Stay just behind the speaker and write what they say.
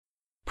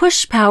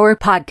Push Power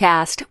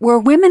podcast, where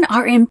women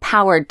are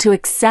empowered to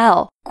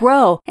excel,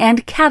 grow,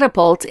 and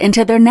catapult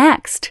into their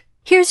next.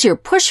 Here's your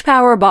Push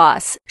Power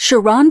boss,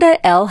 Sharonda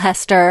L.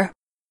 Hester.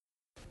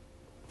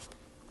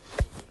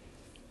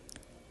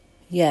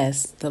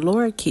 Yes, the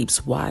Lord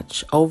keeps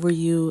watch over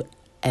you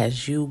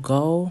as you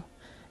go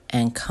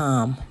and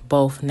come,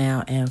 both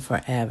now and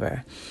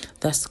forever.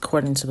 That's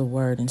according to the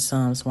word in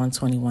Psalms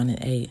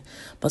 121:8.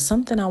 But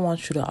something I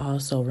want you to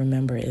also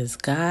remember is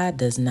God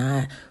does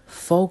not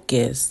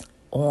focus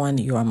on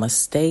your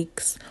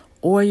mistakes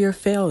or your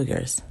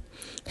failures.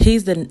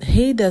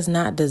 He does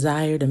not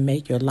desire to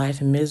make your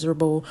life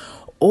miserable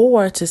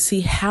or to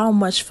see how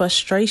much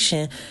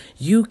frustration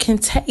you can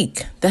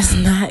take. That's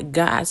not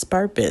God's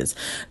purpose.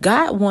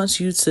 God wants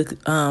you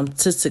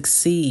to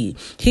succeed.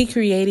 He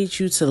created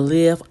you to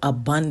live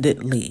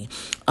abundantly.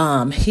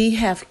 He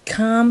have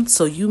come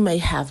so you may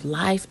have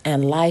life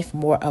and life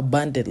more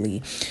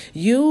abundantly.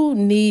 You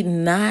need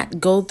not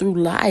go through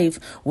life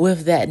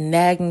with that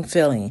nagging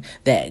feeling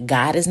that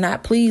God is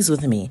not pleased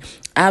with me.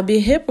 I'll be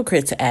a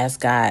hypocrite to ask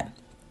God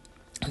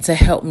to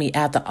help me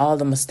after all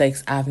the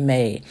mistakes I've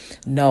made.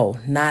 No,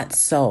 not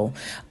so.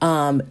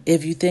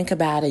 If you think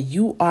about it,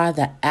 you are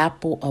the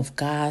apple of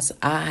God's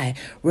eye.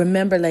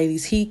 Remember,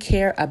 ladies, He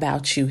cares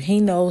about you. He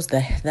knows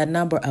the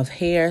number of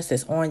hairs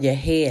that's on your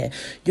head.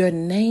 Your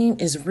name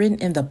is written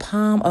in the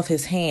palm of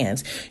His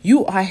hands.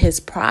 You are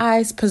His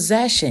prized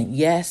possession.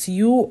 Yes,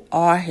 you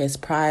are His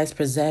prized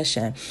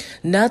possession.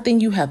 Nothing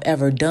you have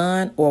ever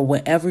done or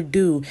will ever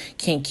do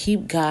can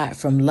keep God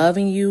from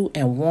loving you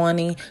and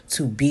wanting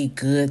to be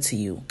good to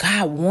you.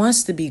 God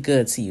wants to be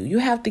good to you. You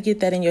have to get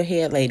that in your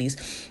head, ladies.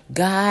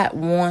 God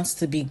wants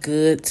to be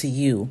good to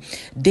you.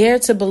 Dare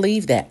to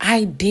believe that.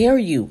 I dare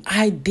you.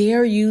 I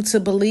dare you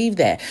to believe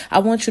that. I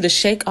want you to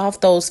shake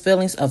off those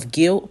feelings of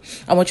guilt.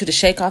 I want you to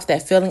shake off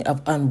that feeling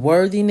of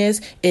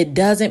unworthiness. It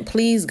doesn't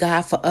please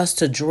God for us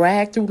to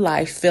drag through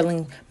life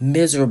feeling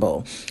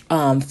miserable,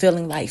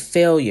 feeling like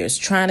failures,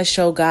 trying to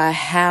show God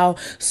how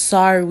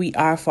sorry we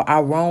are for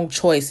our wrong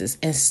choices.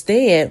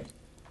 Instead,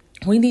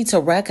 we need to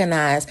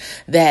recognize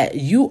that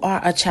you are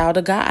a child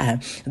of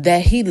God,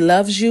 that He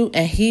loves you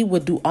and He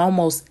would do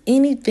almost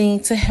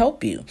anything to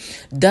help you.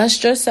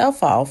 Dust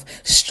yourself off,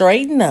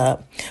 straighten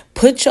up,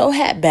 put your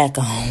hat back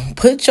on,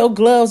 put your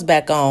gloves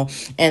back on,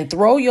 and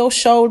throw your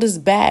shoulders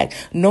back,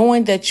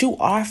 knowing that you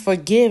are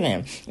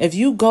forgiven. If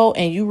you go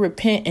and you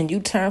repent and you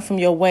turn from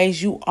your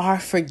ways, you are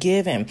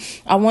forgiven.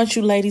 I want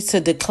you ladies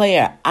to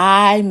declare,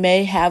 I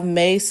may have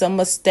made some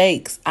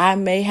mistakes. I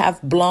may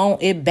have blown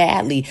it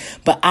badly,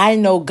 but I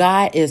know God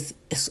is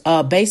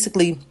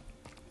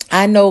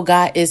I know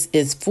God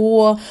is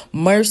full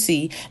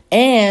mercy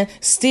and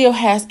still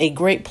has a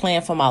great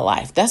plan for my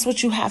life. That's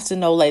what you have to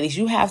know, ladies.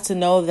 You have to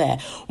know that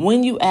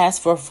when you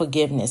ask for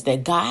forgiveness,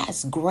 that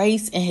God's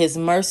grace and His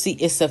mercy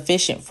is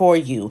sufficient for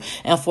you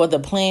and for the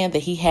plan that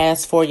He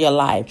has for your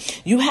life.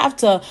 You have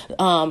to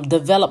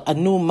develop a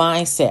new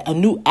mindset, a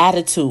new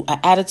attitude, an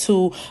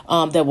attitude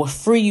that will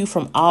free you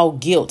from all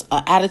guilt,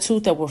 an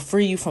attitude that will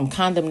free you from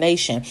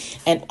condemnation,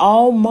 and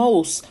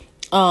almost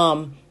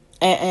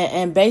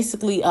and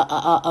basically a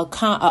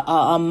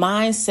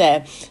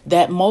mindset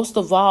that most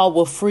of all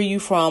will free you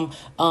from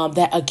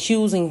that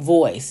accusing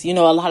voice. You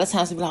know, a lot of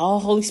times people are like, oh,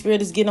 Holy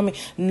Spirit is getting on me.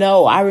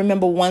 No, I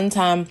remember one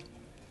time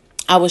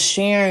I was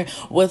sharing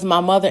with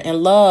my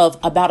mother-in-law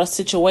about a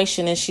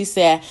situation, and she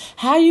said,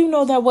 how you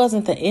know that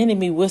wasn't the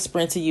enemy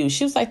whispering to you?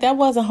 She was like, that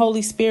wasn't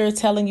Holy Spirit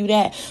telling you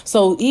that.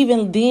 So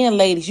even then,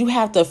 ladies, you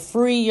have to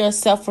free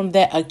yourself from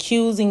that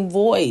accusing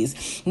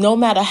voice. No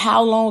matter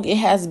how long it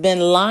has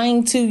been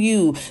lying to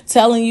you,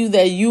 telling you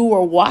that you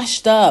were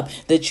washed up,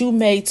 that you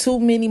made too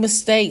many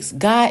mistakes.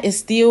 God is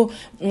still,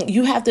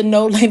 you have to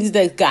know, ladies,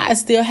 that God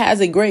still has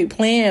a great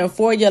plan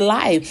for your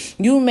life.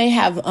 You may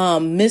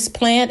have missed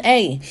plan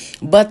A,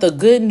 but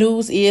the good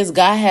news is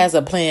God has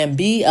a plan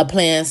B, a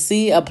plan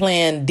C, a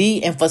plan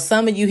D, and for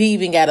some of you, He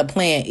even got a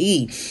plan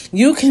E.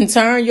 You can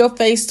turn your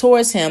face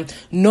towards Him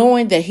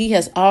knowing that He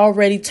has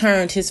already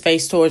turned His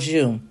face towards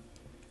you.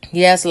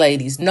 Yes,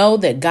 ladies, know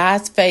that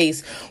God's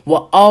face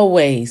will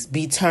always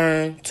be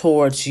turned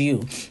towards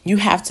you. You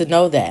have to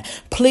know that.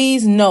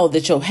 Please know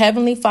that your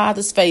Heavenly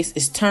Father's face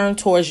is turned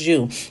towards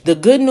you. The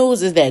good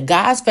news is that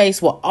God's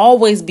face will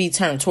always be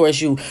turned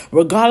towards you,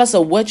 regardless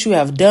of what you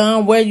have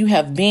done, where you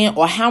have been,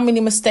 or how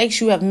many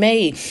mistakes you have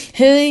made.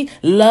 He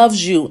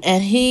loves you,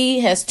 and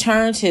He has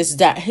turned His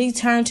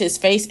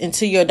face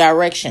into your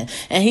direction,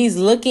 and He's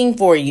looking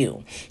for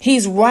you.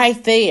 He's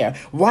right there,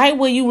 right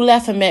where you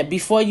left Him at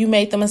before you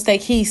made the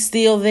mistake. He's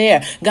still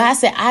there. God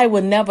said, I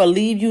will never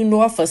leave you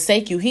nor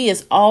forsake you. He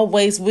is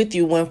always with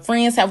you. When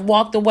friends have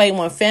walked away,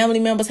 when family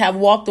members have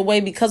walked away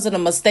because of the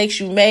mistakes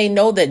you made,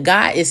 know that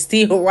God is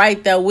still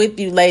right there with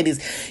you,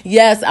 ladies.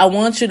 Yes, I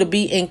want you to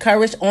be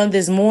encouraged on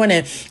this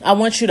morning. I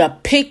want you to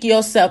pick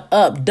yourself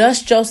up,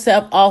 dust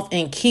yourself off,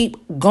 and keep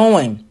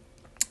going.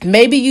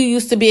 Maybe you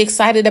used to be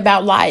excited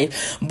about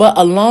life, but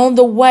along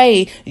the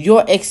way, you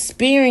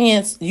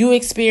experience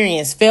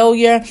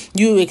failure,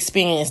 you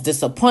experience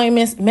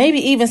disappointments, maybe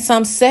even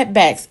some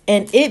setbacks,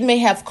 and it may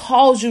have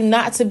caused you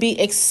not to be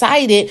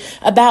excited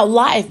about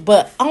life.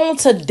 But on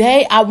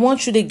today, I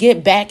want you to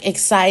get back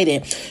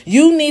excited.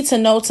 You need to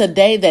know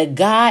today that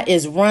God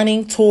is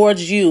running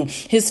towards you.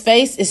 His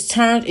face is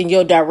turned in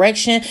your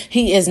direction.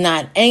 He is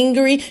not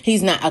angry.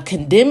 He's not a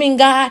condemning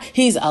God.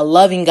 He's a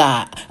loving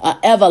God, an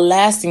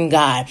everlasting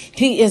God.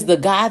 He is the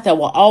God that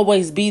will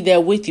always be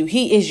there with you.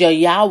 He is your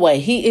Yahweh.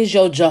 He is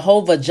your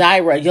Jehovah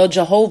Jireh, your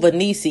Jehovah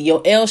Nisi,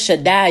 your El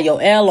Shaddai,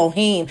 your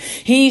Elohim.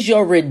 He's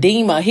your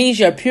Redeemer. He's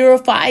your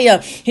purifier.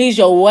 He's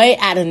your way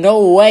out of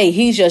no way.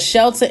 He's your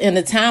shelter in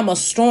the time of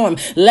storm.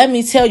 Let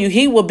me tell you,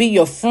 he will be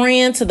your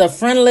friend to the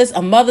friendless,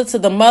 a mother to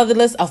the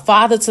motherless, a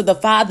father to the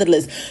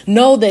fatherless.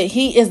 Know that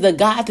he is the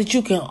God that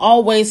you can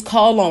always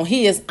call on.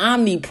 He is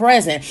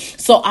omnipresent.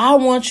 So I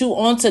want you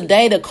on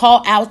today to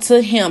call out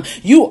to him.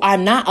 You are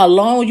not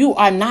alone. You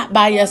are not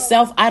by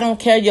yourself. I don't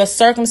care your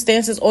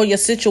circumstances or your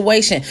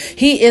situation.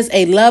 He is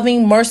a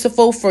loving,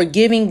 merciful,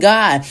 forgiving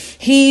God.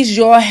 He's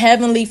your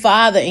heavenly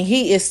Father, and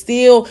he is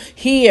still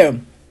here.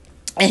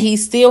 And he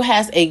still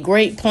has a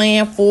great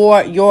plan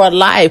for your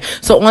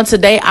life. So on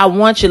today, I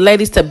want you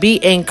ladies to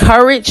be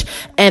encouraged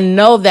and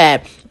know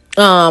that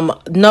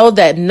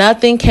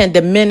nothing can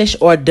diminish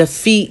or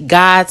defeat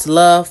God's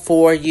love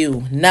for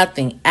you.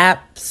 Nothing,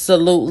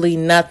 absolutely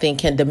nothing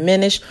can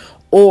diminish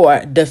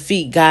or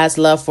defeat God's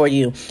love for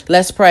you.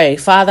 Let's pray.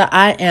 Father,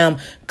 I am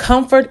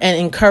comforted and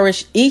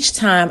encouraged each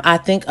time I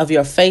think of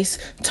your face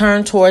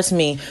turned towards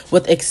me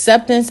with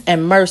acceptance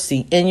and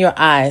mercy in your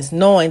eyes,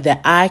 knowing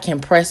that I can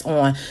press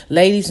on.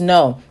 Ladies,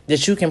 know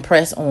that you can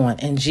press on.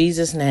 In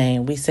Jesus'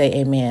 name, we say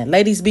amen.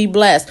 Ladies, be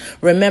blessed.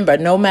 Remember,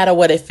 no matter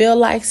what it feel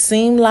like,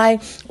 seem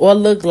like, or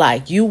look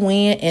like, you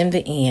win in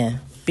the end.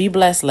 Be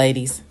blessed,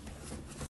 ladies.